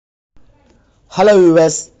Hello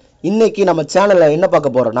viewers, இன்னைக்கு நம்ம சேனலில் என்ன பார்க்க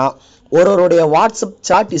போகிறோன்னா ஒருவருடைய வாட்ஸ்அப்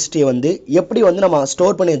சாட் ஹிஸ்ட்ரியை எப்படி நம்ம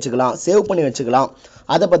ஸ்டோர் பண்ணி வச்சுக்கலாம், சேவ் பண்ணி வச்சுக்கலாம்,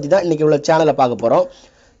 அதை பற்றி தான் இன்றைக்கி உள்ள சேனலில் பார்க்க போகிறோம்.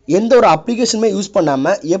 எந்த ஒரு அப்ளிகேஷனுமே யூஸ்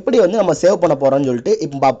பண்ணாமல் எப்படி நம்ம சேவ் பண்ண போகிறோம்னு சொல்லிட்டு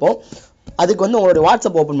இப்போ பார்ப்போம். அதுக்கு உங்களுடைய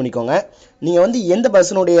வாட்ஸ்அப் ஓப்பன் பண்ணிக்கோங்க. நீங்கள் எந்த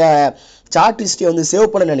பர்சனுடைய சாட் ஹிஸ்ட்ரியை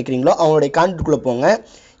சேவ் பண்ண நினைக்கிறீங்களோ அவங்களுடைய கான்டாக்டுக்குள்ளே போங்க.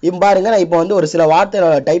 இப்போ பாருங்கள், நான் இப்போ ஒரு சில வார்த்தை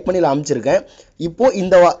டைப் பண்ணி அமைச்சிருக்கேன். இப்போது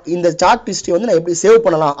இந்த சாட் ஹிஸ்ட்ரி நான் எப்படி சேவ்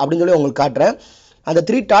பண்ணலாம் அப்படின்னு சொல்லி உங்களுக்கு காட்டுறேன். அந்த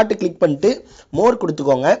 3 டாட்டு கிளிக் பண்ணிட்டு மோர்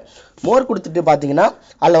கொடுத்துக்கோங்க. மோர் கொடுத்துட்டு பார்த்தீங்கன்னா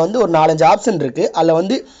அதில் ஒரு 4-5 ஆப்ஷன் இருக்குது.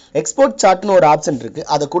 அதில் எக்ஸ்போர்ட் சார்ட்னு ஒரு ஆப்ஷன் இருக்குது.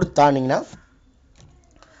 அதை கொடுத்தானிங்கன்னா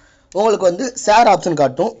உங்களுக்கு ஷேர் ஆப்ஷன்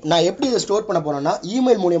காட்டும். நான் எப்படி இதை ஸ்டோர் பண்ண போகிறேன்னா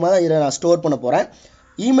இமெயில் மூலியமாக தான் இதை நான் ஸ்டோர் பண்ண போகிறேன்.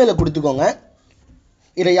 இமெயிலை கொடுத்துக்கோங்க.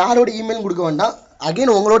 இதில் யாரோட இமெயிலும் கொடுக்க வேண்டாம்.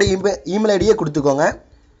 அகைன் உங்களோட இமெயில் ஐடியே கொடுத்துக்கோங்க.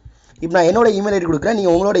 இப்போ நான் என்னோட இமெயில் ஐடி கொடுக்குறேன்,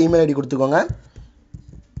 நீங்கள் உங்களோட இமெயில் ஐடி கொடுத்துக்கோங்க.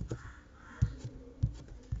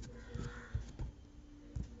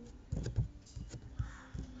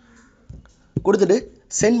 கொடுத்துட்டு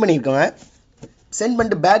சென்ட் பண்ணிக்கோங்க. சென்ட்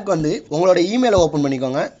பண்ணிட்டு பேக் உங்களோட இமெயிலை ஓப்பன்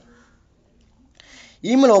பண்ணிக்கோங்க.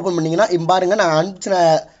 இமெயில் ஓப்பன் பண்ணிங்கன்னா இப்போ பாருங்கள்,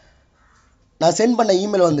 நான் சென்ட் பண்ண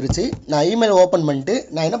இமெயில் வந்துருச்சு. நான் இமெயில் ஓப்பன் பண்ணிட்டு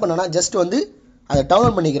நான் என்ன பண்ணேன்னா ஜஸ்ட் அதை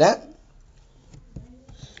டவுன்லோட் பண்ணிக்கிறேன்.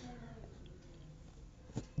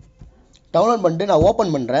 டவுன்லோட் பண்ணிட்டு நான்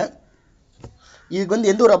ஓப்பன் பண்ணுறேன்.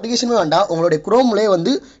 இதுக்கு எந்த ஒரு அப்ளிகேஷனுமே வேண்டாம். உங்களுடைய குரோம்லேயே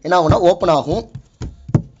என்ன ஆகும்னா ஓப்பன் ஆகும்.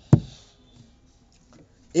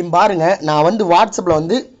 இப்போ பாருங்கள், நான்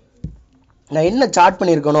வாட்ஸ்அப்பில் நான் என்ன சாட்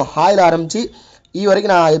பண்ணியிருக்கணும், ஹாயில் ஆரம்பித்து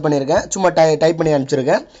வரைக்கும் நான் இது பண்ணியிருக்கேன். சும்மா டைப் பண்ணி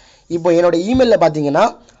அனுப்பிச்சிருக்கேன். இப்போ என்னோடய இமெயிலில் பார்த்தீங்கன்னா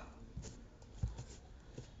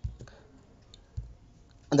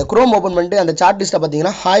அந்த குரோம் ஓப்பன் பண்ணிட்டு அந்த சார்ட் லிஸ்ட்டை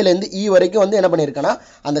பார்த்தீங்கன்னா ஹாயிலேருந்து வரைக்கும் என்ன பண்ணியிருக்கேன்னா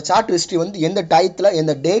அந்த சார்ட் ஹிஸ்ட்ரி எந்த டயத்தில்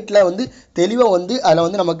எந்த டேட்டில் தெளிவாக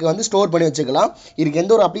அதில் நமக்கு ஸ்டோர் பண்ணி வச்சுக்கலாம். இதுக்கு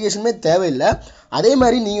எந்த ஒரு அப்ளிகேஷனுமே தேவையில்லை. அதே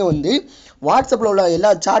மாதிரி நீங்கள் வாட்ஸ்அப்பில் உள்ள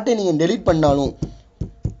எல்லா சார்ட்டையும் நீங்கள் டெலீட் பண்ணாலும்,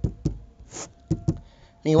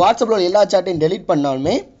 நீங்கள் வாட்ஸ்அப்பில் உள்ள எல்லா சார்ட்டையும் டெலீட்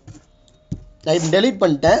பண்ணாலுமே நான் இப்போ டெலீட்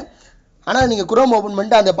பண்ணிட்டேன். ஆனால் நீங்கள் குரோம் ஓப்பன்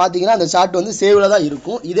பண்ணிட்டு அந்த பார்த்தீங்கன்னா அந்த சார்ட் சேவில் தான்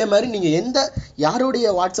இருக்கும். இதே மாதிரி நீங்கள்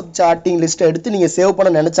யாருடைய வாட்ஸ்அப் சாட்டிங் லிஸ்ட்டை எடுத்து நீங்கள் சேவ் பண்ண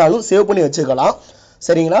நினச்சாலும் சேவ் பண்ணி வச்சுக்கலாம்.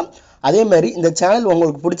 சரிங்களா? அதே மாதிரி இந்த சேனல்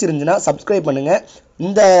உங்களுக்கு பிடிச்சிருந்துச்சுன்னா சப்ஸ்கிரைப் பண்ணுங்கள்.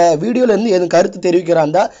 இந்த வீடியோலேருந்து எதுவும் கருத்து தெரிவிக்கிறா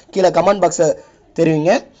இருந்தால் கீழே கமெண்ட் பாக்ஸில்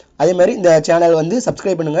தெரிவிங்க. அதே மாதிரி இந்த சேனல்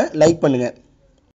சப்ஸ்கிரைப் பண்ணுங்கள், லைக் பண்ணுங்கள்.